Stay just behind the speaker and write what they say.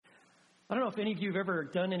I don't know if any of you have ever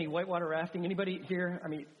done any whitewater rafting. Anybody here? I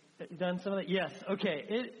mean, done some of that? Yes. Okay.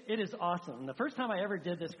 It is awesome. The first time I ever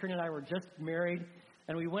did this, Corinne and I were just married,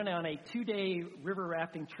 and we went on a 2-day river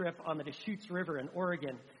rafting trip on the Deschutes River in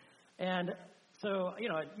Oregon. And so,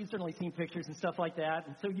 you've certainly seen pictures and stuff like that.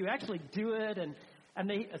 And so you actually do it, and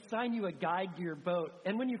they assign you a guide to your boat.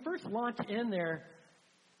 And when you first launch in there,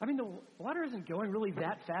 I mean, the water isn't going really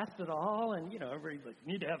that fast at all. And, everybody's like,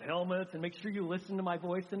 you need to have helmets and make sure you listen to my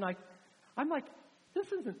voice. And I'm like, this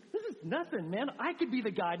is nothing, man. I could be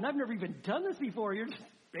the guide, and I've never even done this before. You're just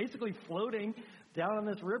basically floating down on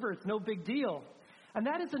this river. It's no big deal. And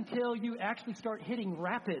that is until you actually start hitting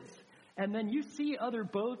rapids. And then you see other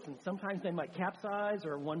boats, and sometimes they might capsize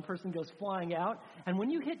or one person goes flying out. And when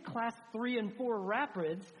you hit class 3 and 4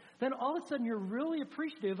 rapids, then all of a sudden you're really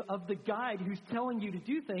appreciative of the guide who's telling you to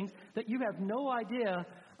do things that you have no idea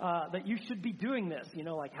that you should be doing this.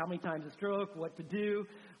 Like how many times a stroke, what to do,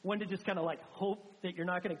 when to just kind of hope that you're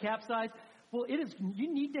not going to capsize. Well,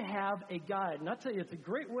 you need to have a guide. And I'll tell you, it's a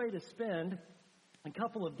great way to spend a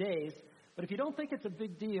couple of days. But if you don't think it's a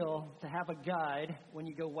big deal to have a guide when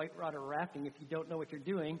you go whitewater rafting, if you don't know what you're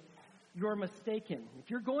doing, you're mistaken. If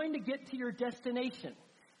you're going to get to your destination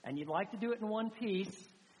and you'd like to do it in one piece,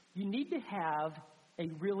 you need to have a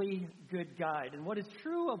really good guide. And what is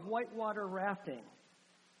true of whitewater rafting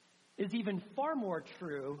is even far more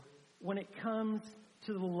true when it comes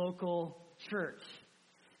to the local church.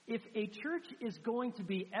 If a church is going to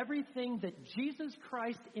be everything that Jesus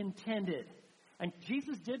Christ intended, and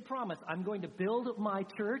Jesus did promise, I'm going to build my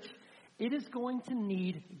church, it is going to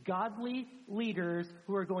need godly leaders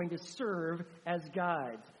who are going to serve as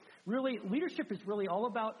guides. Really, leadership is really all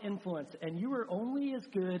about influence, and you are only as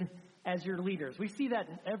good as your leaders. We see that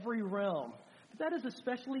in every realm. But that is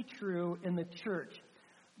especially true in the church.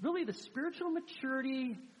 Really, the spiritual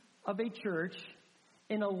maturity of a church,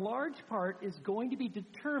 in a large part, is going to be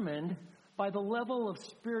determined by the level of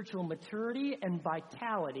spiritual maturity and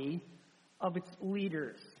vitality of its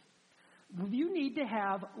leaders. You need to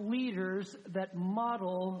have leaders that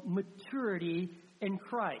model maturity in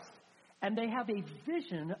Christ. And they have a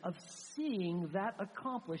vision of seeing that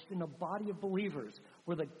accomplished in a body of believers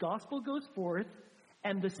where the gospel goes forth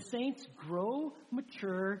and the saints grow,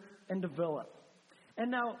 mature, and develop. And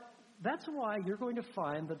now, that's why you're going to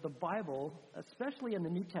find that the Bible, especially in the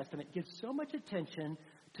New Testament, gives so much attention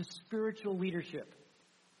to spiritual leadership.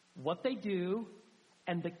 What they do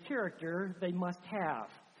and the character they must have.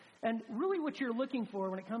 And really what you're looking for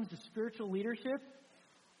when it comes to spiritual leadership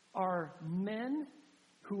are men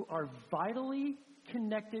who are vitally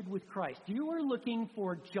connected with Christ. You are looking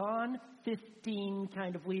for John 15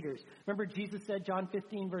 kind of leaders. Remember Jesus said, John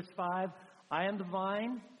 15 verse 5, I am the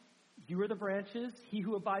vine, you are the branches. He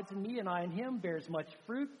who abides in me and I in him bears much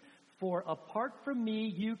fruit. For apart from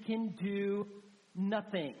me, you can do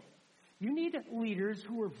nothing. You need leaders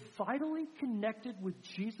who are vitally connected with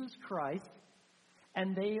Jesus Christ,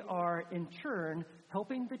 and they are, in turn,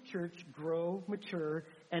 helping the church grow, mature,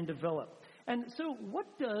 and develop. And so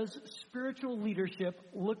what does spiritual leadership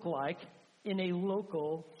look like in a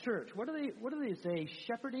local church? What does a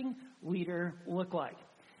shepherding leader look like?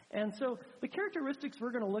 And so the characteristics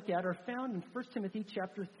we're going to look at are found in 1 Timothy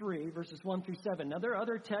chapter 3, verses 1 through 7. Now, there are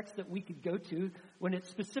other texts that we could go to when it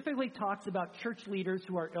specifically talks about church leaders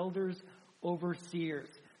who are elders, overseers.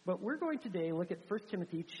 But we're going today look at 1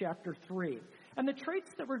 Timothy chapter 3. And the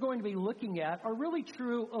traits that we're going to be looking at are really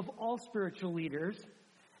true of all spiritual leaders.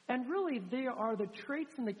 And really, they are the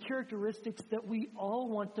traits and the characteristics that we all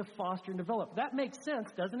want to foster and develop. That makes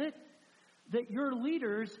sense, doesn't it? That your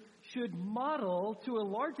leaders should model, to a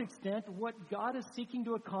large extent, what God is seeking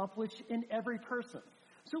to accomplish in every person.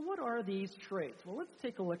 So what are these traits? Well, let's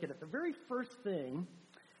take a look at it. The very first thing,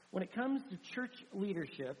 when it comes to church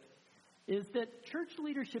leadership, is that church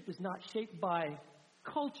leadership is not shaped by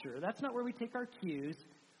culture. That's not where we take our cues.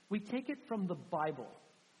 We take it from the Bible.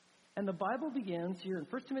 And the Bible begins here in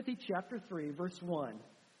 1 Timothy chapter 3, verse 1,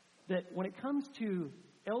 that when it comes to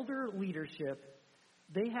elder leadership,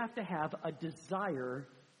 they have to have a desire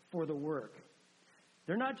for the work.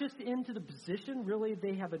 They're not just into the position, really,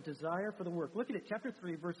 they have a desire for the work. Look at it, chapter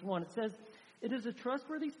 3, verse 1. It says, it is a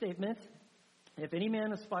trustworthy statement, if any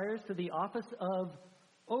man aspires to the office of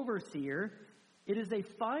overseer, it is a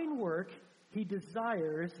fine work he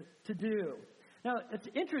desires to do. Now, it's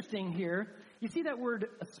interesting here. You see that word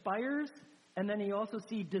aspires, and then you also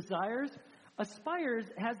see desires. Aspires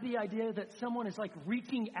has the idea that someone is like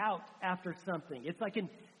reaching out after something. It's like an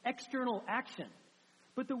external action.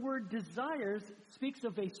 But the word desires speaks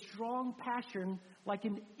of a strong passion, like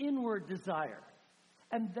an inward desire.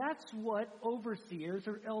 And that's what overseers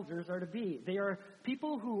or elders are to be. They are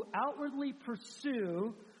people who outwardly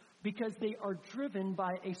pursue because they are driven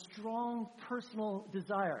by a strong personal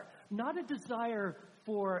desire. Not a desire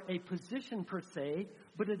for a position per se,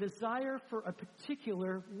 but a desire for a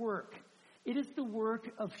particular work. It is the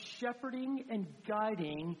work of shepherding and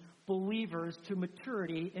guiding believers to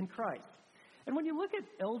maturity in Christ. And when you look at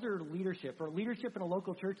elder leadership or leadership in a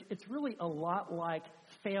local church, it's really a lot like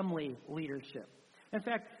family leadership. In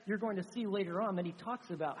fact, you're going to see later on that he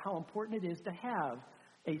talks about how important it is to have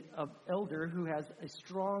an elder who has a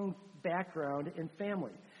strong background in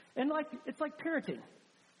family. And it's like parenting.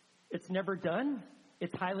 It's never done.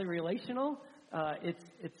 It's highly relational.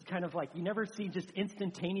 It's kind of like you never see just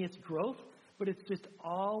instantaneous growth, but it's just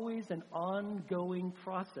always an ongoing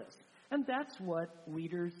process. And that's what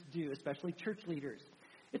leaders do, especially church leaders.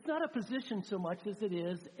 It's not a position so much as it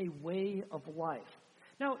is a way of life.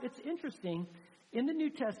 Now, it's interesting. In the New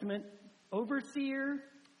Testament, overseer,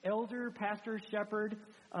 elder, pastor, shepherd,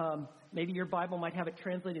 maybe your Bible might have it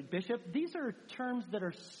translated bishop. These are terms that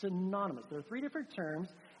are synonymous. There are three different terms,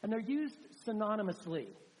 and they're used synonymously.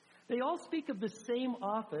 They all speak of the same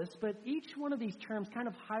office, but each one of these terms kind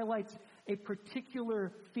of highlights a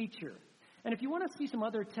particular feature. And if you want to see some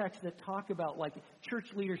other texts that talk about like church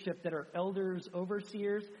leadership that are elders,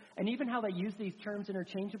 overseers, and even how they use these terms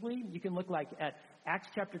interchangeably, you can look like at Acts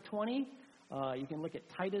chapter 20. You can look at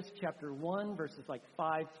Titus chapter 1, verses like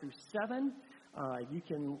 5 through 7. You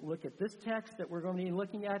can look at this text that we're going to be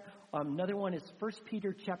looking at. Another one is 1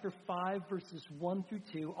 Peter chapter 5, verses 1 through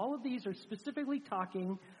 2. All of these are specifically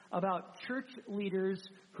talking about church leaders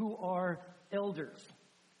who are elders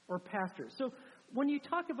or pastors. So when you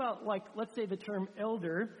talk about, like, let's say the term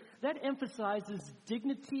elder, that emphasizes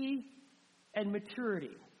dignity and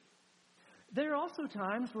maturity. There are also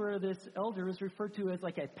times where this elder is referred to as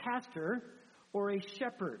like a pastor or a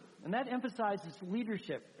shepherd, and that emphasizes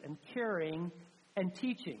leadership and caring and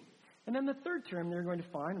teaching. And then the third term they're going to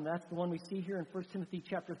find, and that's the one we see here in 1 Timothy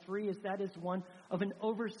chapter 3, is that is one of an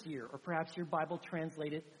overseer, or perhaps your Bible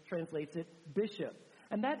translates it bishop.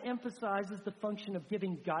 And that emphasizes the function of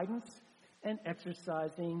giving guidance and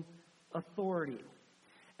exercising authority.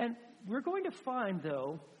 And we're going to find,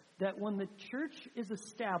 though, that when the church is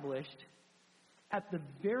established, at the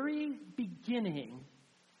very beginning,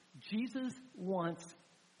 Jesus wants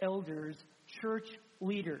elders, church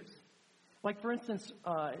leaders. Like, for instance,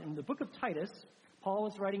 in the book of Titus, Paul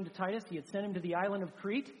was writing to Titus. He had sent him to the island of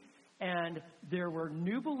Crete, and there were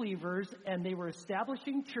new believers, and they were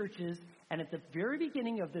establishing churches. And at the very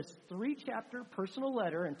beginning of this 3-chapter personal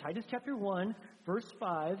letter, in Titus chapter 1, verse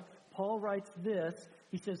 5, Paul writes this.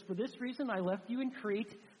 He says, "For this reason I left you in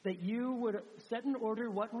Crete, that you would set in order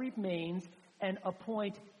what remains and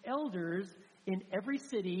appoint elders in every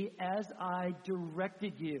city as I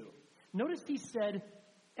directed you." Notice he said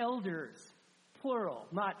elders, plural,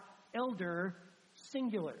 not elder,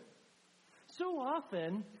 singular. So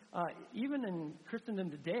often, even in Christendom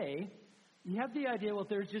today, you have the idea, well,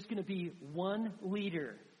 there's just going to be one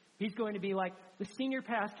leader. He's going to be like the senior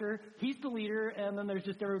pastor, he's the leader, and then there's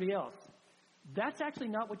just everybody else. That's actually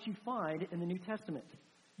not what you find in the New Testament.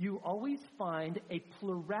 You always find a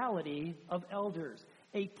plurality of elders,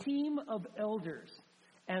 a team of elders,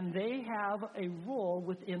 and they have a role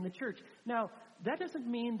within the church. Now, that doesn't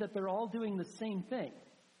mean that they're all doing the same thing.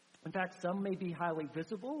 In fact, some may be highly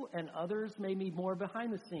visible, and others may be more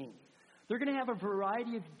behind the scenes. They're going to have a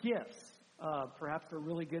variety of gifts. Perhaps they're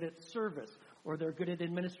really good at service, or they're good at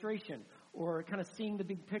administration, or kind of seeing the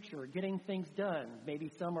big picture, or getting things done. Maybe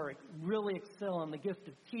some are really excel in the gift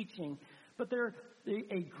of teaching. But they're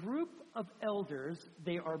a group of elders.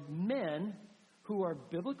 They are men who are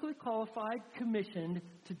biblically qualified, commissioned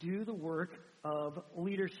to do the work of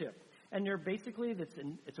leadership. And they're basically,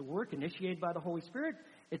 it's a work initiated by the Holy Spirit.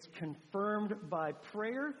 It's confirmed by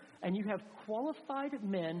prayer. And you have qualified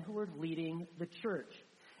men who are leading the church.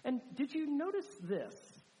 And did you notice this?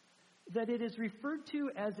 That it is referred to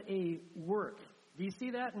as a work. Do you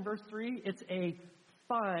see that in verse 3? It's a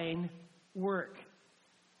fine work.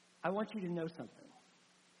 I want you to know something.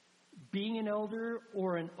 Being an elder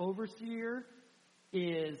or an overseer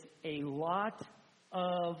is a lot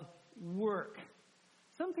of work.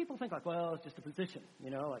 Some people think like, well, it's just a position,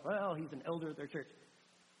 like, well, he's an elder at their church.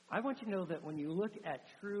 I want you to know that when you look at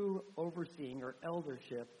true overseeing or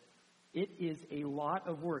eldership, it is a lot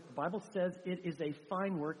of work. The Bible says it is a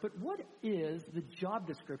fine work, but what is the job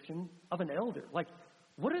description of an elder? Like,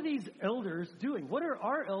 what are these elders doing? What are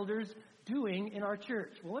our elders doing in our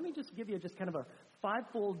church? Well, let me just give you just kind of a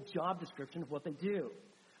 5-fold job description of what they do.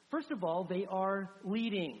 First of all, they are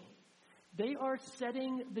leading. They are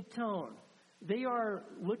setting the tone. They are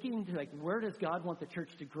looking to, where does God want the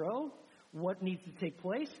church to grow? What needs to take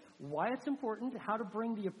place? Why it's important? How to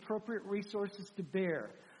bring the appropriate resources to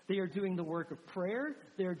bear. They are doing the work of prayer.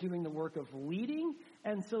 They are doing the work of leading.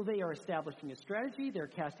 And so they are establishing a strategy. They're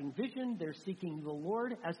casting vision. They're seeking the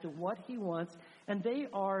Lord as to what He wants. And they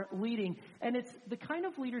are leading. And it's the kind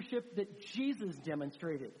of leadership that Jesus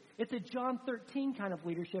demonstrated. It's a John 13 kind of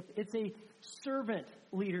leadership. It's a servant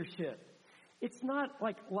leadership. It's not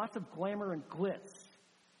like lots of glamour and glitz.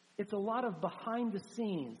 It's a lot of behind the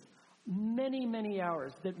scenes, many, many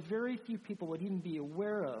hours that very few people would even be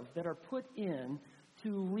aware of that are put in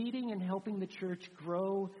to leading and helping the church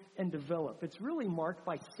grow and develop. It's really marked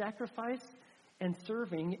by sacrifice and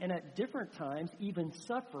serving, and at different times, even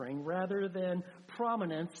suffering, rather than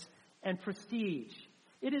prominence and prestige.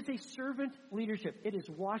 It is a servant leadership. It is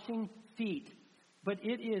washing feet. But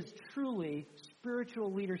it is truly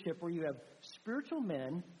spiritual leadership where you have spiritual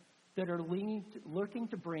men that are looking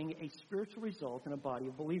to bring a spiritual result in a body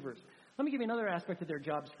of believers. Let me give you another aspect of their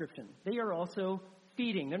job description. They are also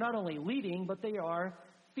feeding. They're not only leading, but they are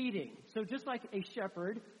feeding. So just like a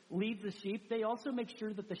shepherd leads the sheep, they also make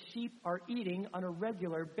sure that the sheep are eating on a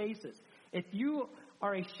regular basis. If you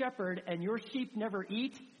are a shepherd and your sheep never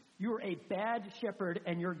eat, you're a bad shepherd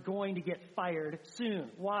and you're going to get fired soon.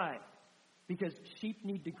 Why? Because sheep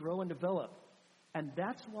need to grow and develop. And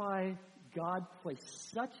that's why God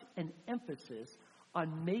placed such an emphasis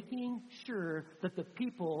on making sure that the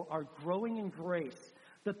people are growing in grace,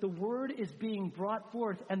 that the word is being brought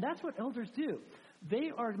forth. And that's what elders do.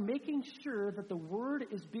 They are making sure that the word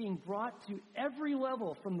is being brought to every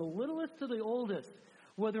level, from the littlest to the oldest,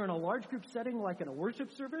 whether in a large group setting like in a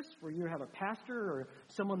worship service where you have a pastor or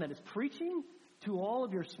someone that is preaching, to all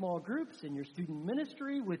of your small groups in your student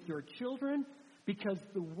ministry with your children, because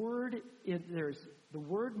the word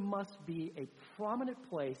must be a prominent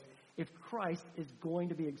place if Christ is going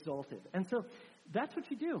to be exalted. And so that's what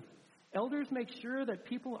you do. Elders make sure that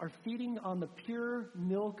people are feeding on the pure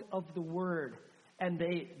milk of the word. And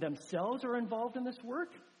they themselves are involved in this work,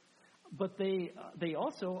 but they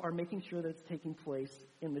also are making sure that it's taking place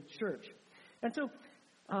in the church. And so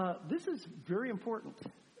this is very important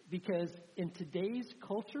because in today's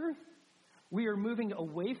culture, we are moving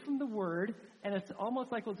away from the word, and it's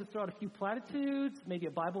almost like we'll just throw out a few platitudes, maybe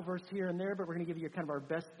a Bible verse here and there, but we're going to give you kind of our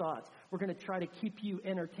best thoughts. We're going to try to keep you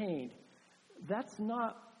entertained. That's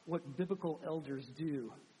not what biblical elders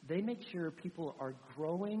do. They make sure people are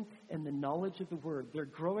growing in the knowledge of the word. They're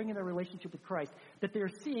growing in their relationship with Christ, that they're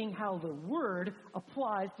seeing how the word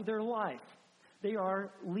applies to their life. They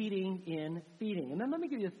are leading in feeding. And then let me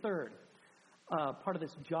give you a third part of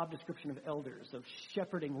this job description of elders, of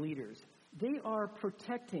shepherding leaders. They are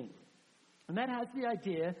protecting. And that has the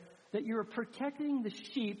idea that you're protecting the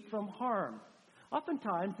sheep from harm.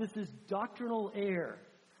 Oftentimes, this is doctrinal error.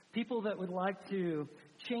 People that would like to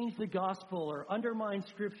change the gospel or undermine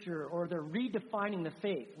Scripture, or they're redefining the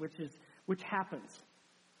faith, which happens.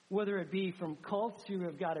 Whether it be from cults who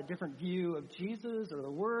have got a different view of Jesus or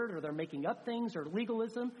the Word, or they're making up things, or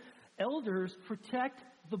legalism. Elders protect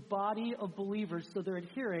the body of believers so they're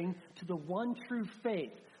adhering to the one true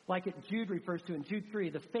faith, like Jude refers to in Jude 3,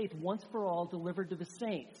 the faith once for all delivered to the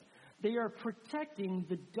saints. They are protecting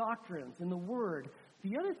the doctrines and the Word.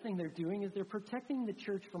 The other thing they're doing is they're protecting the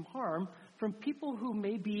church from harm from people who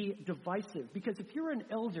may be divisive. Because if you're an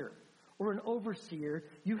elder or an overseer,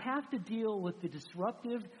 you have to deal with the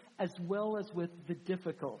disruptive as well as with the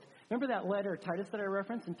difficult. Remember that letter, Titus, that I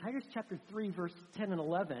referenced? In Titus chapter 3, verse 10 and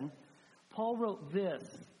 11, Paul wrote this.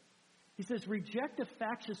 He says, "Reject a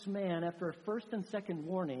factious man after a first and second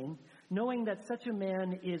warning, knowing that such a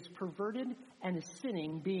man is perverted and is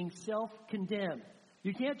sinning, being self-condemned."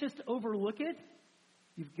 You can't just overlook it.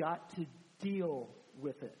 You've got to deal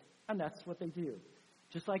with it. And that's what they do.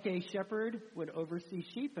 Just like a shepherd would oversee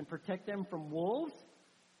sheep and protect them from wolves,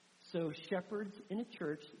 so shepherds in a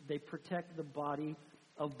church, they protect the body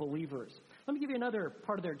of believers. Let me give you another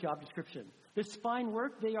part of their job description. This fine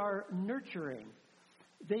work, they are nurturing.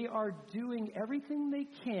 They are doing everything they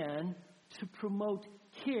can to promote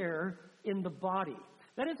care in the body.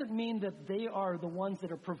 That doesn't mean that they are the ones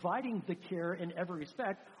that are providing the care in every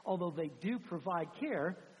respect, although they do provide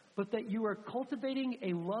care, but that you are cultivating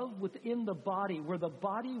a love within the body, where the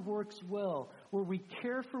body works well, where we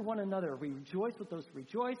care for one another. We rejoice with those who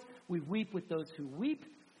rejoice. We weep with those who weep.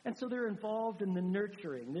 And so they're involved in the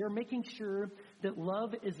nurturing. They're making sure that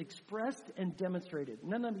love is expressed and demonstrated.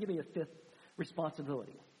 And then let me give you a fifth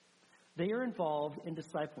responsibility. They are involved in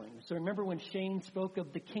discipling. So remember when Shane spoke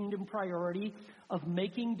of the kingdom priority of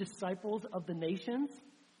making disciples of the nations?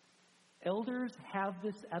 Elders have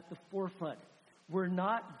this at the forefront. We're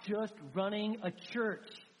not just running a church.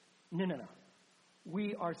 No.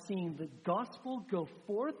 We are seeing the gospel go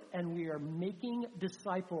forth, and we are making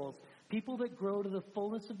disciples, people that grow to the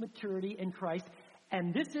fullness of maturity in Christ.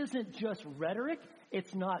 And this isn't just rhetoric.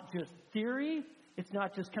 It's not just theory. It's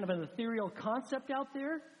not just kind of an ethereal concept out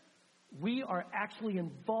there. We are actually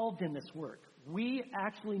involved in this work. We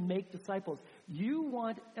actually make disciples. You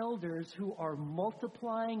want elders who are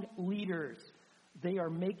multiplying leaders. They are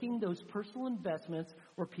making those personal investments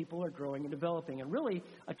where people are growing and developing. And really,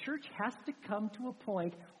 a church has to come to a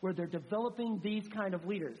point where they're developing these kind of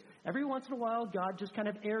leaders. Every once in a while, God just kind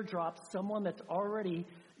of airdrops someone that's already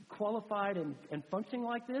qualified and functioning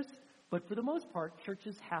like this. But for the most part,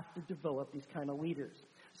 churches have to develop these kind of leaders.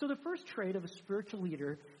 So the first trait of a spiritual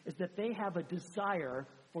leader is that they have a desire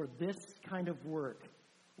for this kind of work: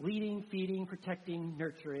 leading, feeding, protecting,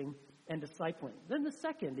 nurturing, and discipling. Then the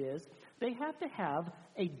second is they have to have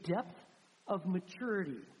a depth of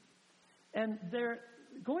maturity. And they're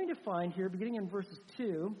going to find here, beginning in verses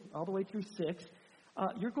 2 all the way through 6,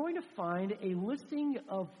 you're going to find a listing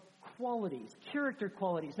of qualities, character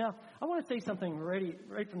qualities. Now, I want to say something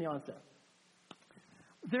right from the onset.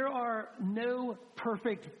 There are no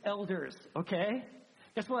perfect elders, okay?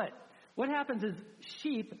 Guess what? What happens is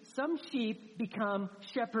some sheep become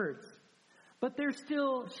shepherds, but they're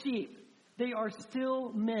still sheep. They are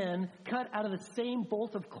still men cut out of the same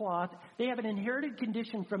bolt of cloth. They have an inherited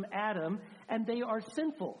condition from Adam, and they are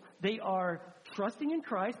sinful. They are trusting in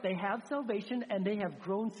Christ. They have salvation, and they have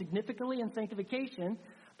grown significantly in sanctification,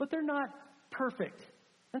 but they're not perfect.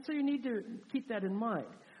 And so you need to keep that in mind.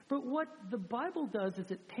 But what the Bible does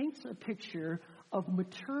is it paints a picture of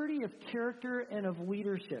maturity of character and of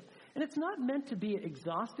leadership. And it's not meant to be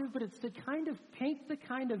exhaustive, but it's to kind of paint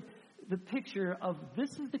the picture of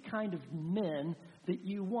this is the kind of men that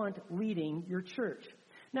you want leading your church.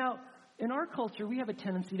 Now, in our culture, we have a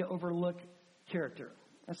tendency to overlook character,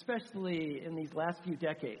 especially in these last few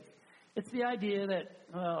decades. It's the idea that,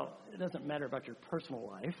 well, it doesn't matter about your personal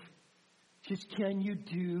life. Just can you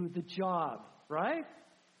do the job, right?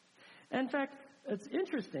 In fact, it's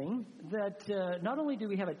interesting that not only do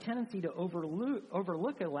we have a tendency to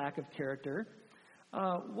overlook a lack of character,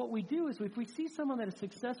 what we do is if we see someone that is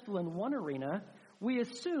successful in one arena, we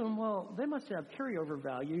assume, well, they must have carryover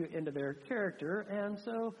value into their character, and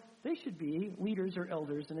so they should be leaders or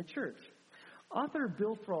elders in a church. Author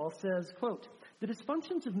Bill Thrall says, quote, "The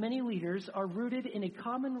dysfunctions of many leaders are rooted in a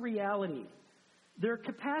common reality. Their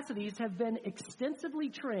capacities have been extensively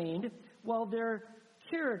trained, while their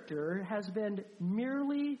character has been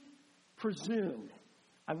merely presumed."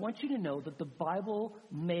 I want you to know that the Bible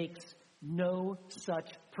makes no such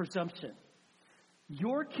presumption.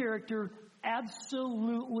 Your character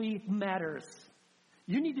absolutely matters.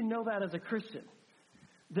 You need to know that as a Christian,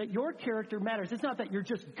 that your character matters. It's not that you're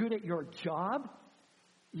just good at your job.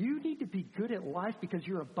 You need to be good at life because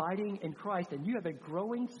you're abiding in Christ and you have a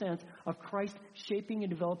growing sense of Christ shaping and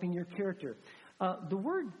developing your character. The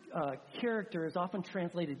word character is often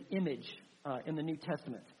translated image in the New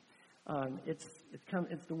Testament.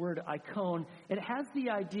 It's the word icon. It has the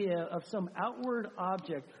idea of some outward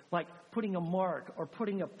object, like putting a mark or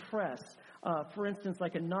putting a press. For instance,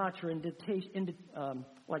 like a notch or indentation,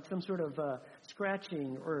 like some sort of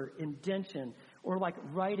scratching or indentation, or like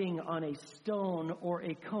writing on a stone or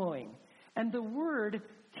a coin. And the word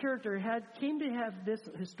character came to have this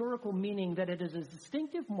historical meaning that it is a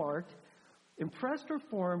distinctive mark impressed or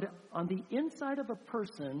formed on the inside of a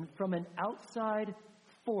person from an outside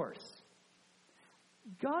force.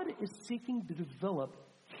 God is seeking to develop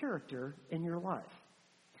character in your life.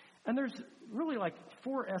 And there's really like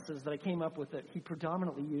 4 S's that I came up with that he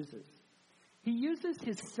predominantly uses. He uses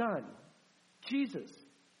his son, Jesus,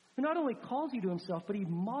 who not only calls you to himself, but he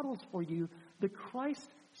models for you the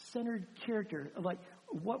Christ-centered character of like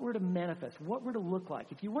what we're to manifest, what we're to look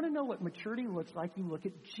like. If you want to know what maturity looks like, you look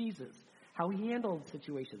at Jesus. How he handled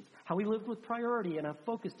situations, how he lived with priority and a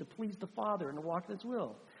focus to please the Father and to walk his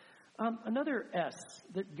will. Another S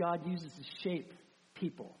that God uses to shape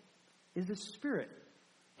people is his Spirit.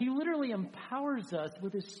 He literally empowers us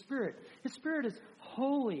with his Spirit. His Spirit is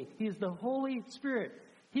holy. He is the Holy Spirit.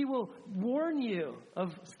 He will warn you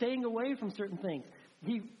of staying away from certain things.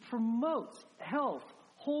 He promotes health,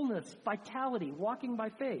 wholeness, vitality, walking by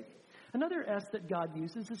faith. Another S that God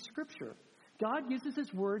uses is Scripture. God uses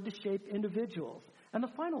his word to shape individuals. And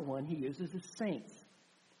the final one he uses is saints.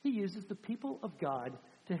 He uses the people of God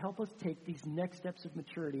to help us take these next steps of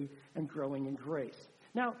maturity and growing in grace.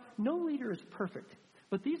 Now, no leader is perfect,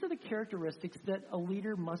 but these are the characteristics that a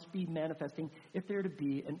leader must be manifesting if they're to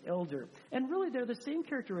be an elder. And really, they're the same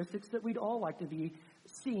characteristics that we'd all like to be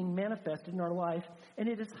seeing manifested in our life, and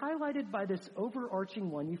it is highlighted by this overarching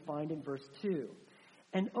one you find in verse 2.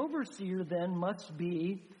 An overseer then must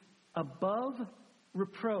be above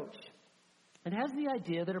reproach. It has the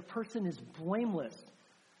idea that a person is blameless,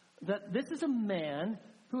 that this is a man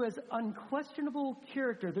who has unquestionable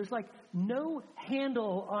character. There's like no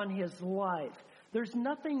handle on his life. There's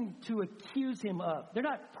nothing to accuse him of. They're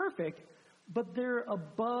not perfect, but they're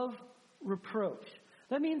above reproach.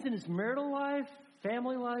 That means in his marital life,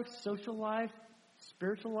 family life, social life,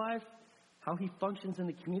 spiritual life, how he functions in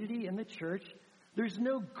the community, in the church, there's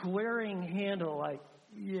no glaring handle like,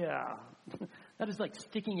 yeah, that is like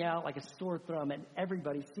sticking out like a sore thumb and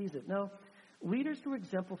everybody sees it. No, leaders to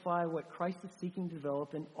exemplify what Christ is seeking to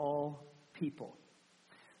develop in all people.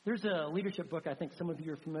 There's a leadership book I think some of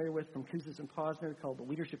you are familiar with from Kouzes and Posner called The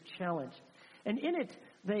Leadership Challenge. And in it,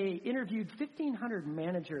 they interviewed 1,500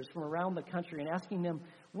 managers from around the country and asking them,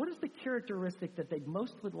 what is the characteristic that they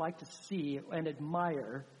most would like to see and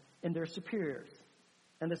admire in their superiors?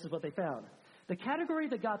 And this is what they found. The category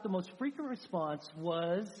that got the most frequent response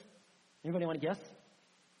was, anybody want to guess?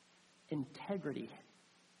 Integrity.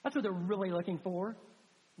 That's what they're really looking for.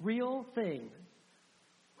 Real thing.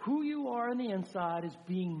 Who you are on the inside is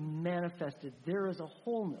being manifested. There is a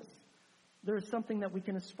wholeness. There is something that we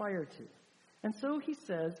can aspire to. And so he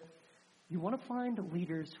says, you want to find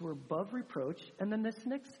leaders who are above reproach. And then this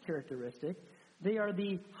next characteristic, they are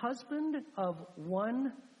the husband of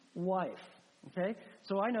one wife. Okay?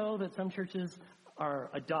 So I know that some churches are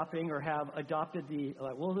adopting or have adopted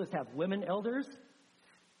we'll just have women elders.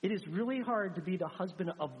 It is really hard to be the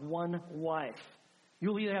husband of one wife.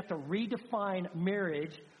 You'll either have to redefine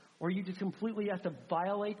marriage or you just completely have to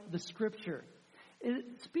violate the scripture.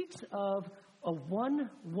 It speaks of a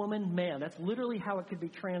one-woman man. That's literally how it could be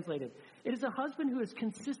translated. It is a husband who is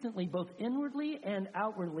consistently, both inwardly and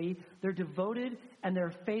outwardly, they're devoted and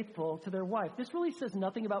they're faithful to their wife. This really says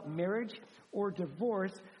nothing about marriage or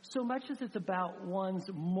divorce so much as it's about one's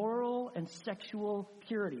moral and sexual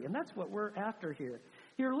purity. And that's what we're after here.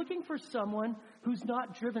 You're looking for someone who's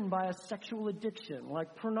not driven by a sexual addiction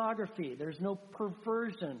like pornography. There's no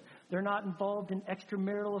perversion. They're not involved in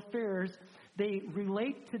extramarital affairs. They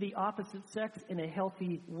relate to the opposite sex in a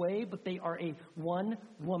healthy way, but they are a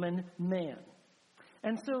one-woman man.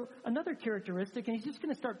 And so another characteristic, and he's just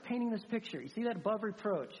going to start painting this picture. You see that above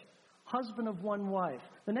reproach. Husband of one wife.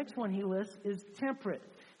 The next one he lists is temperate.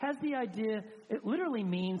 Has the idea, it literally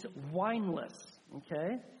means wineless,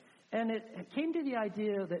 okay? And it came to the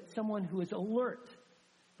idea that someone who is alert,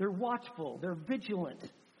 they're watchful, they're vigilant,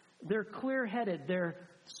 they're clear-headed, they're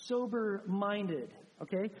sober-minded,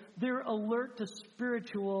 okay? They're alert to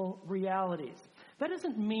spiritual realities. That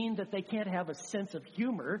doesn't mean that they can't have a sense of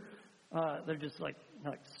humor. They're just like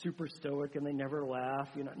super stoic and they never laugh,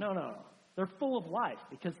 No. They're full of life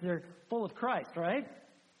because they're full of Christ, right?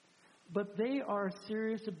 But they are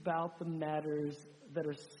serious about the matters that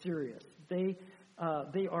are serious. They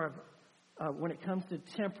are, when it comes to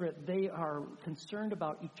temperate, they are concerned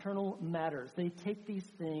about eternal matters. They take these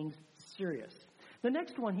things serious. The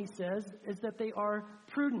next one, he says, is that they are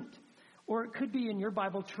prudent. Or it could be in your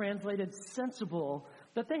Bible translated sensible,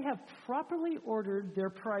 that they have properly ordered their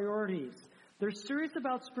priorities. They're serious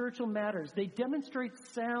about spiritual matters. They demonstrate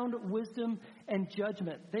sound wisdom and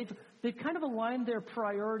judgment. They've kind of aligned their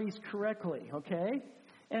priorities correctly, okay?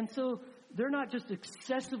 And so they're not just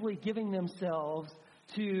excessively giving themselves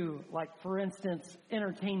to, like, for instance,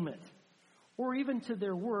 entertainment or even to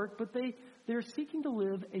their work, but they're seeking to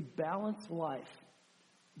live a balanced life.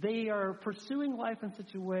 They are pursuing life in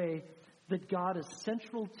such a way that God is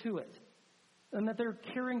central to it and that they're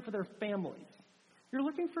caring for their families. You're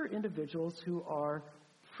looking for individuals who are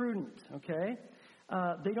prudent, okay?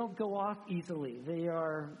 They don't go off easily. They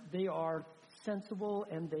are sensible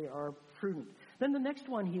and they are prudent. Then the next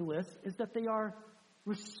one he lists is that they are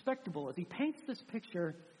respectable. As he paints this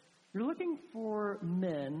picture, you're looking for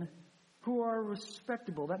men who are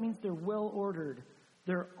respectable. That means they're well-ordered.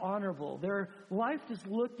 They're honorable. Their life is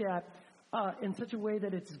looked at in such a way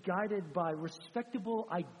that it's guided by respectable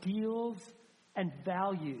ideals and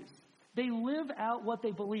values. They live out what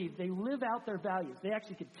they believe. They live out their values. They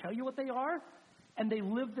actually could tell you what they are, and they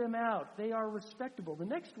live them out. They are respectable. The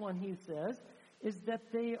next one he says is that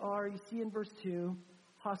they are, you see in verse 2,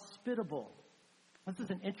 hospitable. This is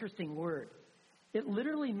an interesting word. It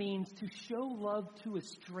literally means to show love to a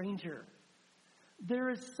stranger. There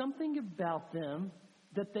is something about them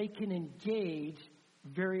that they can engage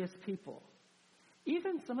various people.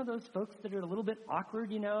 Even some of those folks that are a little bit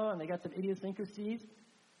awkward, and they got some idiosyncrasies.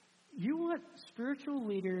 You want spiritual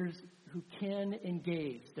leaders who can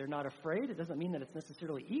engage. They're not afraid. It doesn't mean that it's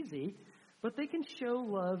necessarily easy, but they can show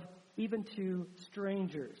love even to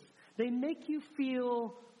strangers. They make you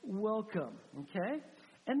feel welcome, okay?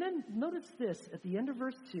 And then notice this, at the end of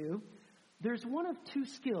verse 2, there's one of two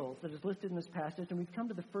skills that is listed in this passage, and we've come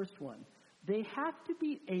to the first one. They have to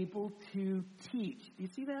be able to teach. Do you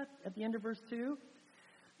see that at the end of verse 2?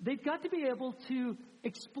 They've got to be able to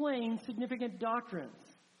explain significant doctrines.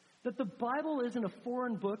 That the Bible isn't a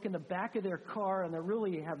foreign book in the back of their car and they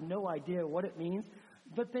really have no idea what it means,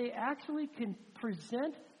 but they actually can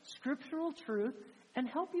present scriptural truth and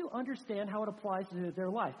help you understand how it applies to their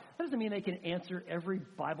life. That doesn't mean they can answer every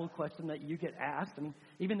Bible question that you get asked. I mean,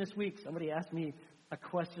 even this week, somebody asked me a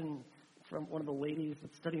question from one of the ladies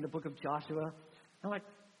that's studying the book of Joshua. I'm like,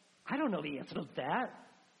 I don't know the answer to that,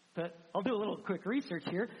 but I'll do a little quick research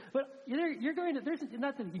here. But you're going to, there's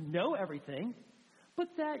not that you know everything, but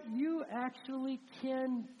that you actually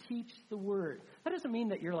can teach the Word. That doesn't mean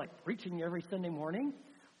that you're like preaching every Sunday morning,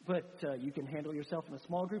 but you can handle yourself in a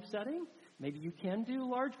small group setting. Maybe you can do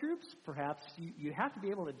large groups. Perhaps you have to be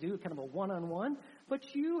able to do kind of a one-on-one,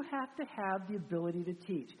 but you have to have the ability to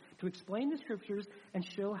teach, to explain the Scriptures and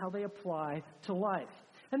show how they apply to life.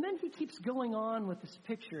 And then he keeps going on with this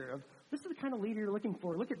picture of, this is the kind of leader you're looking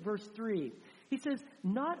for. Look at verse 3. He says,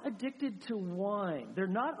 not addicted to wine. They're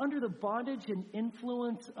not under the bondage and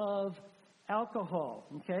influence of alcohol,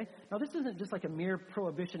 okay? Now, this isn't just like a mere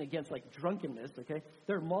prohibition against like drunkenness, okay?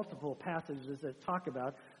 There are multiple passages that talk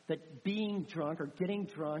about that being drunk or getting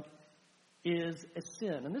drunk is a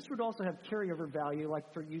sin. And this would also have carryover value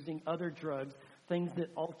like for using other drugs, things that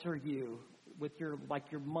alter you with your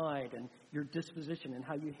mind and your disposition and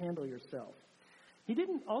how you handle yourself. He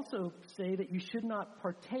didn't also say that you should not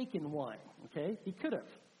partake in wine, okay? He could have.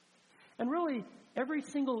 And really, every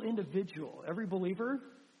single individual, every believer,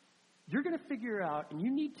 you're going to figure out, and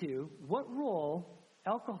you need to, what role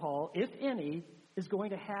alcohol, if any, is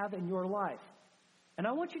going to have in your life. And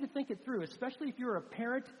I want you to think it through, especially if you're a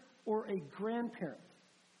parent or a grandparent.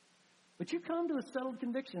 But you come to a settled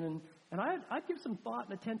conviction, and I'd give some thought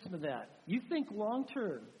and attention to that. You think long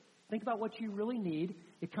term. Think about what you really need.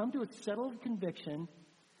 You come to a settled conviction,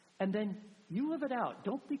 and then you live it out.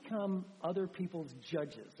 Don't become other people's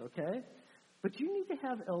judges, okay? But you need to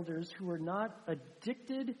have elders who are not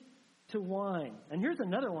addicted to wine. And here's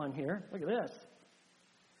another one here. Look at this.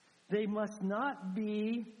 They must not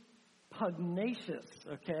be pugnacious,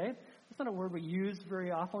 okay? That's not a word we use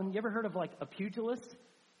very often. You ever heard of like a pugilist? Does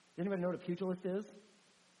anybody know what a pugilist is?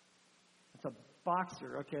 It's a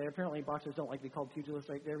boxer, okay? Apparently boxers don't like to be called pugilists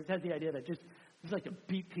right there. It has the idea that just like to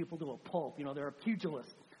beat people to a pulp. You know, they're a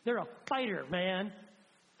pugilist. They're a fighter, man.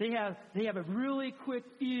 They have a really quick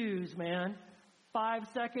fuse, man. 5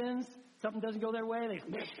 seconds, something doesn't go their way,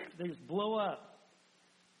 they just blow up.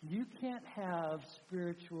 You can't have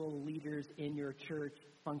spiritual leaders in your church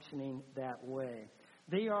functioning that way.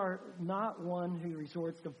 They are not one who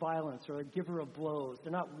resorts to violence or a giver of blows.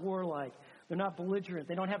 They're not warlike. They're not belligerent.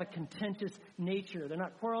 They don't have a contentious nature. They're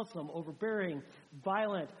not quarrelsome, overbearing,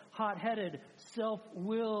 violent, hot-headed,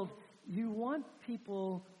 self-willed. You want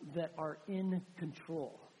people that are in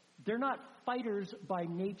control. They're not fighters by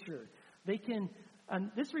nature. They can,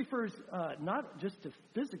 and this refers not just to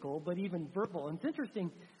physical, but even verbal. And it's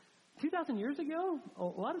interesting, 2,000 years ago, a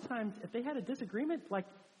lot of times if they had a disagreement, like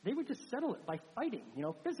they would just settle it by fighting,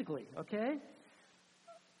 physically, okay?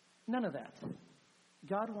 None of that.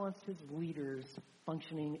 God wants his leaders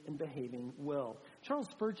functioning and behaving well. Charles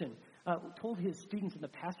Spurgeon told his students in the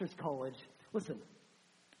pastor's college, listen,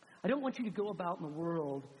 I don't want you to go about in the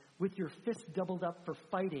world with your fist doubled up for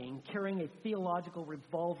fighting, carrying a theological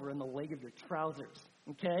revolver in the leg of your trousers,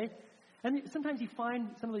 okay? And sometimes you find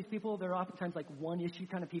some of these people, they're oftentimes like one-issue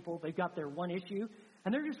kind of people. They've got their one issue,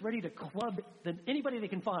 and they're just ready to club anybody they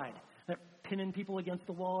can find. They're pinning people against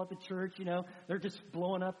the wall at the church, They're just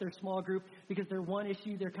blowing up their small group because they're one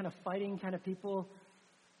issue. They're kind of fighting kind of people.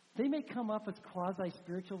 They may come up as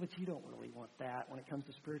quasi-spiritual, but you don't really want that. When it comes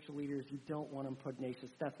to spiritual leaders, you don't want them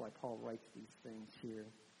pugnacious. That's why Paul writes these things here.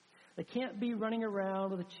 They can't be running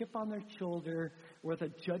around with a chip on their shoulder with a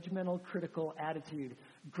judgmental, critical attitude.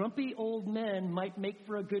 Grumpy old men might make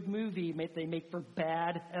for a good movie. They make for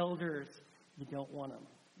bad elders. You don't want them.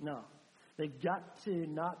 No. They've got to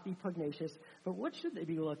not be pugnacious. But what should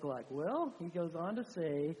they look like? Well, he goes on to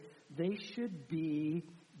say they should be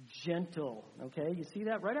gentle. Okay, you see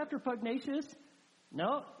that right after pugnacious?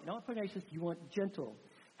 No, you don't want pugnacious. You want gentle.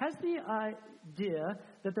 Has the idea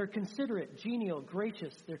that they're considerate, genial,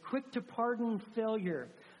 gracious. They're quick to pardon failure.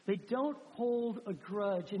 They don't hold a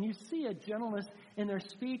grudge. And you see a gentleness in their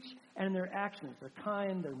speech and in their actions. They're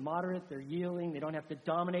kind, they're moderate, they're yielding. They don't have to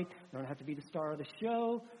dominate. They don't have to be the star of the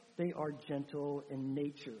show. They are gentle in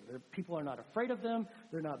nature. People are not afraid of them.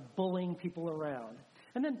 They're not bullying people around.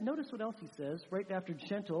 And then notice what else he says right after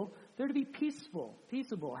gentle. They're to be peaceful.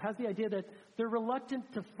 Peaceable has the idea that they're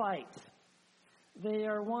reluctant to fight. They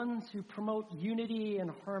are ones who promote unity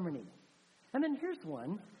and harmony. And then here's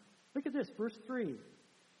one. Look at this, verse 3.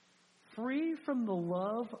 Free from the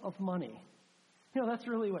love of money. You know, that's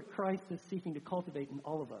really what Christ is seeking to cultivate in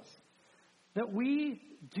all of us. That we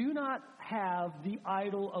do not have the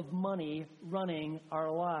idol of money running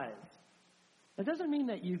our lives. It doesn't mean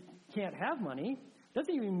that you can't have money. It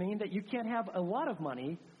doesn't even mean that you can't have a lot of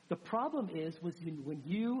money. The problem is when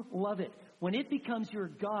you love it, when it becomes your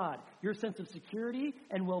God, your sense of security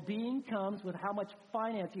and well-being comes with how much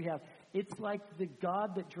finance you have. It's like the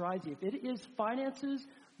God that drives you. If it is finances,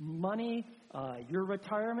 money, your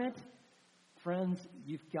retirement, friends,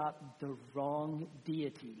 you've got the wrong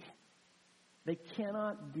deity. They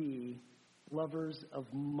cannot be lovers of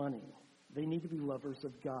money. They need to be lovers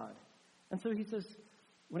of God. And so he says,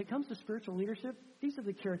 when it comes to spiritual leadership, these are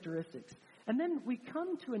the characteristics. And then we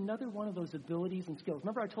come to another one of those abilities and skills.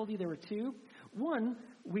 Remember I told you there were two? One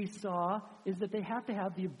we saw is that they have to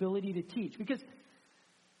have the ability to teach. Because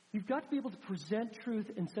you've got to be able to present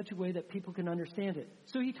truth in such a way that people can understand it.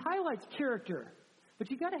 So he highlights character.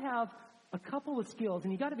 But you've got to have a couple of skills,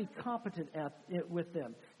 and you've got to be competent at it with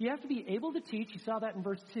them. You have to be able to teach. You saw that in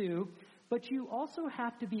verse 2. But you also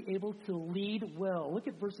have to be able to lead well. Look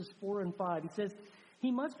at verses 4 and 5. He says,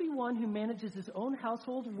 he must be one who manages his own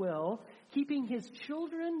household well, keeping his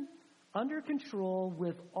children under control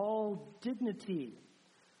with all dignity.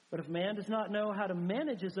 But if man does not know how to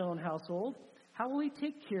manage his own household, how will he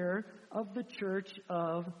take care of the church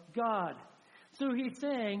of God? So he's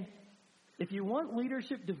saying, if you want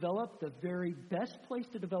leadership developed, the very best place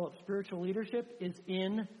to develop spiritual leadership is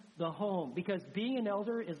in the home. Because being an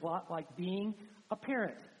elder is a lot like being a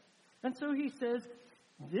parent. And so he says,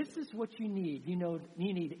 this is what you need. You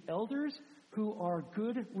need elders who are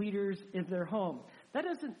good leaders in their home. That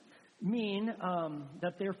doesn't mean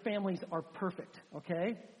that their families are perfect,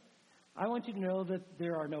 okay? I want you to know that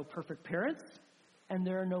there are no perfect parents and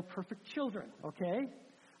there are no perfect children, okay?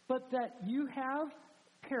 But that you have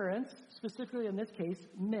parents, specifically in this case,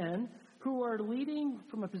 men, who are leading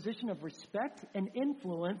from a position of respect and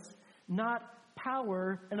influence, not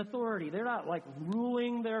power and authority. They're not like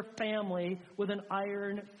ruling their family with an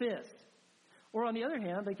iron fist. Or on the other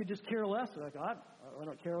hand, they could just care less. They're like, I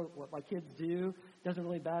don't care what my kids do. It doesn't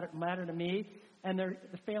really matter to me. And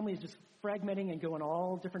the family is just fragmenting and going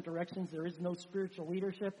all different directions. There is no spiritual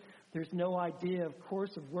leadership. There's no idea, of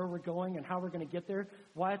course, of where we're going and how we're going to get there.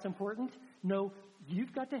 Why it's important? No,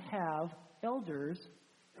 you've got to have elders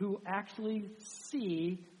who actually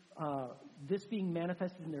see this being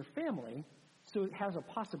manifested in their family, so it has a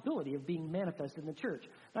possibility of being manifested in the church.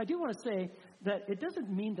 Now, I do want to say that it doesn't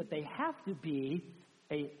mean that they have to be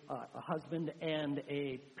a husband and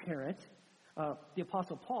a parent. The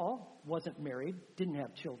Apostle Paul wasn't married, didn't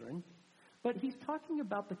have children, but he's talking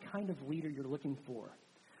about the kind of leader you're looking for.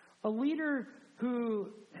 A leader who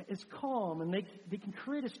is calm and they can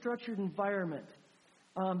create a structured environment.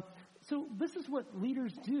 So this is what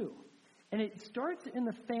leaders do. And it starts in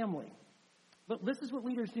the family. But this is what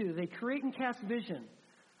leaders do. They create and cast vision.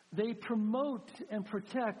 They promote and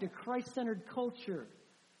protect a Christ-centered culture.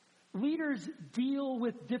 Leaders deal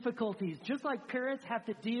with difficulties, just like parents have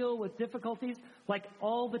to deal with difficulties like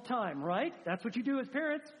all the time, right? That's what you do as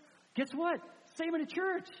parents. Guess what? Same in a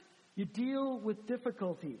church. You deal with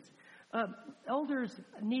difficulties. Elders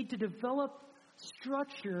need to develop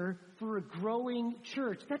structure for a growing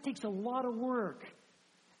church. That takes a lot of work.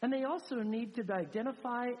 And they also need to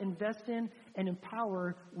identify, invest in, and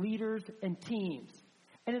empower leaders and teams.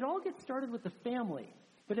 And it all gets started with the family,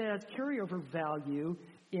 but it has carryover value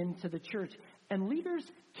into the church. And leaders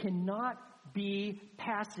cannot be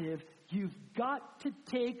passive. You've got to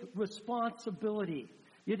take responsibility.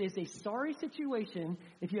 It is a sorry situation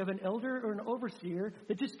if you have an elder or an overseer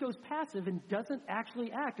that just goes passive and doesn't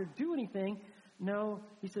actually act or do anything. No,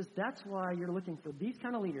 he says that's why you're looking for these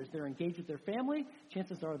kind of leaders. They're engaged with their family.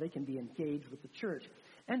 Chances are they can be engaged with the church.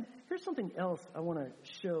 And here's something else I want to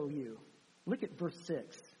show you. Look at verse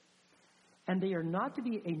 6. And they are not to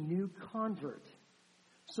be a new convert,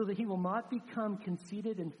 so that he will not become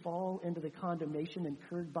conceited and fall into the condemnation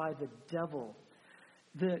incurred by the devil.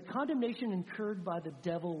 The condemnation incurred by the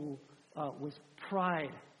devil was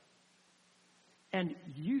pride. And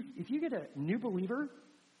if you get a new believer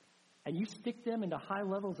and you stick them into high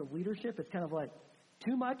levels of leadership, it's kind of like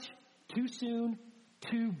too much, too soon,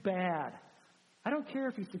 too bad. I don't care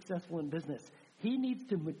if he's successful in business. He needs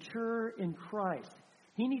to mature in Christ.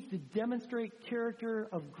 He needs to demonstrate character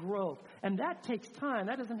of growth. And that takes time.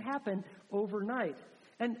 That doesn't happen overnight.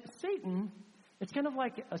 And Satan, it's kind of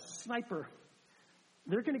like a sniper.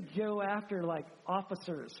 They're going to go after like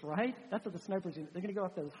officers, right? That's what the snipers do. They're going to go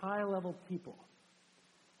after those high-level people.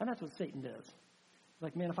 And that's what Satan does.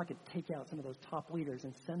 Like, man, if I could take out some of those top leaders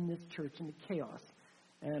and send this church into chaos.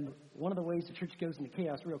 And one of the ways the church goes into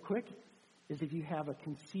chaos real quick is if you have a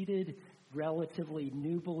conceited, relatively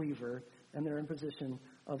new believer and they're in position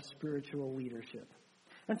of spiritual leadership.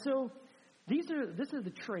 And so this is the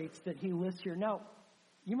traits that he lists here. Now,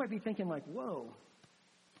 you might be thinking like, whoa,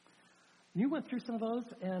 you went through some of those,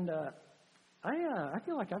 and I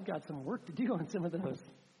feel like I've got some work to do on some of those.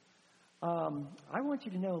 I want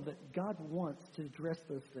you to know that God wants to address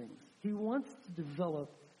those things. He wants to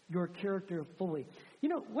develop your character fully. You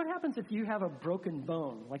know, what happens if you have a broken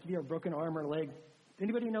bone, like if you have a broken arm or leg?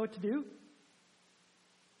 Anybody know what to do?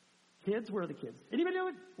 Kids, where are the kids? Anybody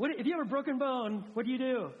know what if you have a broken bone, what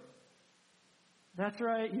do? That's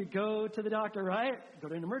right. You go to the doctor, right? Go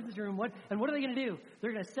to an emergency room. What are they going to do?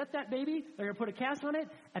 They're going to set that baby. They're going to put a cast on it,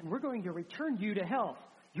 and we're going to return you to health.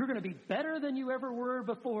 You're going to be better than you ever were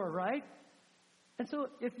before, right? And so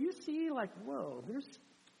if you see like, whoa,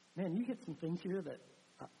 you hit some things here that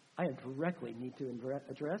I directly need to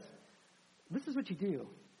address. This is what you do.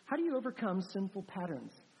 How do you overcome sinful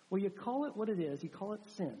patterns? Well, you call it what it is. You call it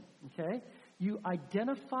sin, okay? You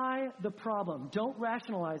identify the problem. Don't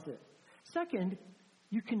rationalize it. Second,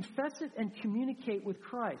 you confess it and communicate with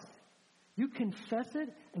Christ. You confess it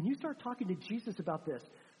and you start talking to Jesus about this.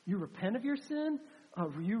 You repent of your sin.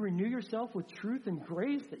 You renew yourself with truth and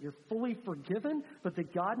grace that you're fully forgiven, but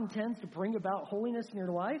that God intends to bring about holiness in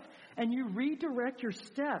your life. And you redirect your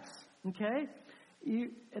steps, okay?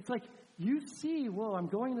 It's like you see, whoa, I'm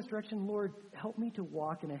going in this direction. Lord, help me to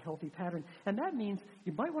walk in a healthy pattern. And that means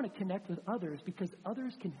you might want to connect with others because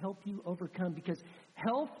others can help you overcome because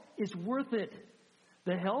health is worth it.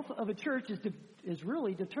 The health of a church is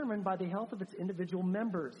really determined by the health of its individual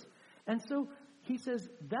members. And so he says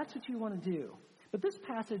that's what you want to do. But this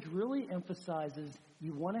passage really emphasizes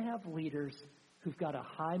you want to have leaders who've got a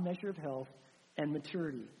high measure of health and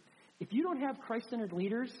maturity. If you don't have Christ-centered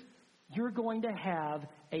leaders, you're going to have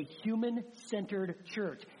a human-centered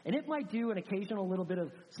church. And it might do an occasional little bit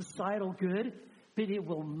of societal good, but it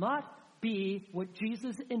will not be what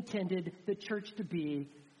Jesus intended the church to be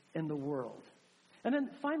in the world. And then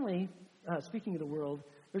finally, speaking of the world,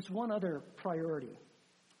 there's one other priority,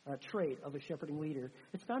 trait of a shepherding leader.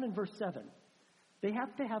 It's found in verse 7. They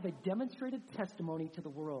have to have a demonstrated testimony to the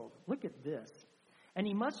world. Look at this. And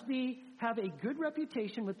he must have a good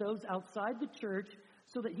reputation with those outside the church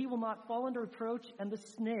so that he will not fall under reproach and the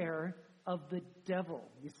snare of the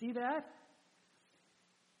devil. You see that?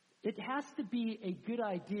 It has to be a good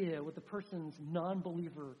idea with the person's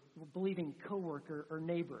non-believer, believing coworker or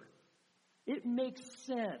neighbor. It makes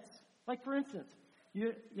sense. Like, for instance,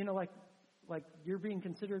 like you're being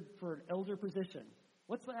considered for an elder position.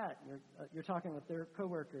 What's that? You're talking with their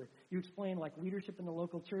coworker. You explain like leadership in the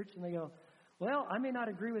local church, and they go, well, I may not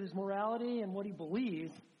agree with his morality and what he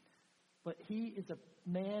believes, but he is a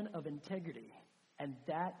man of integrity, and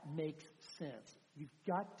that makes sense. You've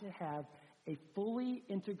got to have a fully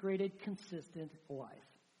integrated, consistent life.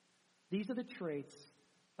 These are the traits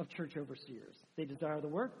of church overseers. They desire the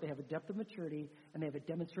work, they have a depth of maturity, and they have a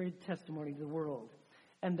demonstrated testimony to the world.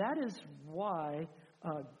 And that is why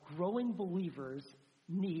growing believers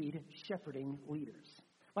need shepherding leaders.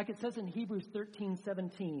 Like it says in Hebrews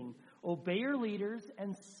 13:17, obey your leaders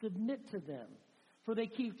and submit to them, for they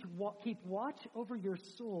keep watch over your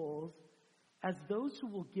souls as those who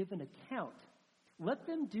will give an account. Let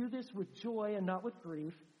them do this with joy and not with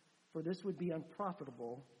grief, for this would be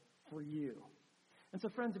unprofitable for you. And so,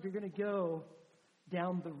 friends, if you're going to go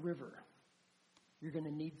down the river, you're going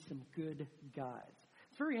to need some good guides.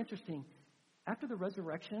 It's very interesting. After the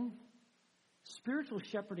resurrection, spiritual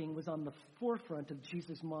shepherding was on the forefront of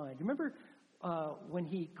Jesus' mind. Remember when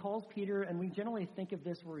he calls Peter, and we generally think of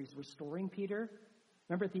this where he's restoring Peter.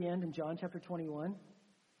 Remember at the end in John chapter 21?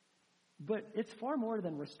 But it's far more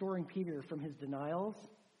than restoring Peter from his denials.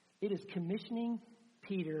 It is commissioning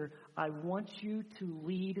Peter. I want you to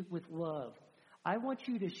lead with love. I want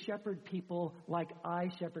you to shepherd people like I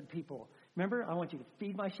shepherd people. Remember, I want you to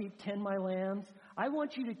feed my sheep, tend my lambs. I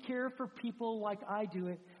want you to care for people like I do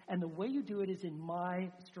it. And the way you do it is in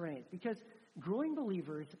my strength. Because growing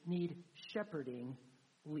believers need shepherding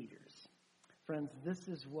leaders. Friends, this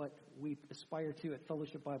is what we aspire to at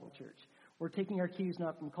Fellowship Bible Church. We're taking our cues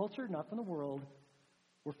not from culture, not from the world.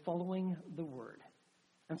 We're following the Word.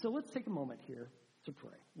 And so let's take a moment here to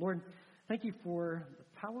pray. Lord, thank you for the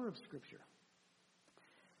power of Scripture.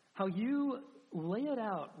 How you lay it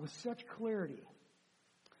out with such clarity,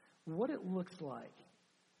 what it looks like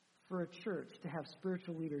for a church to have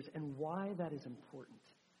spiritual leaders and why that is important.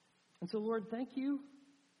 And so, Lord, thank you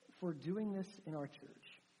for doing this in our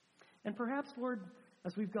church. And perhaps, Lord,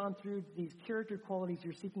 as we've gone through these character qualities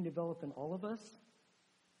you're seeking to develop in all of us,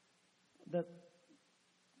 that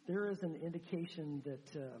there is an indication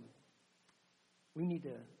that we need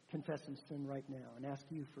to confess some sin right now and ask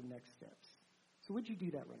you for next steps. So would you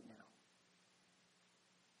do that right now?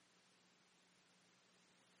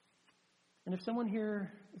 And if someone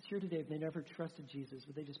here is here today, if they never trusted Jesus,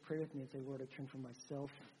 would they just pray with me and say, Lord, I turn from myself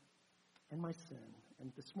and my sin,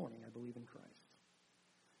 and this morning I believe in Christ.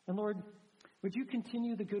 And Lord, would you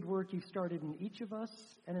continue the good work you've started in each of us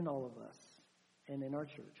and in all of us and in our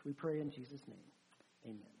church? We pray in Jesus' name.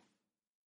 Amen.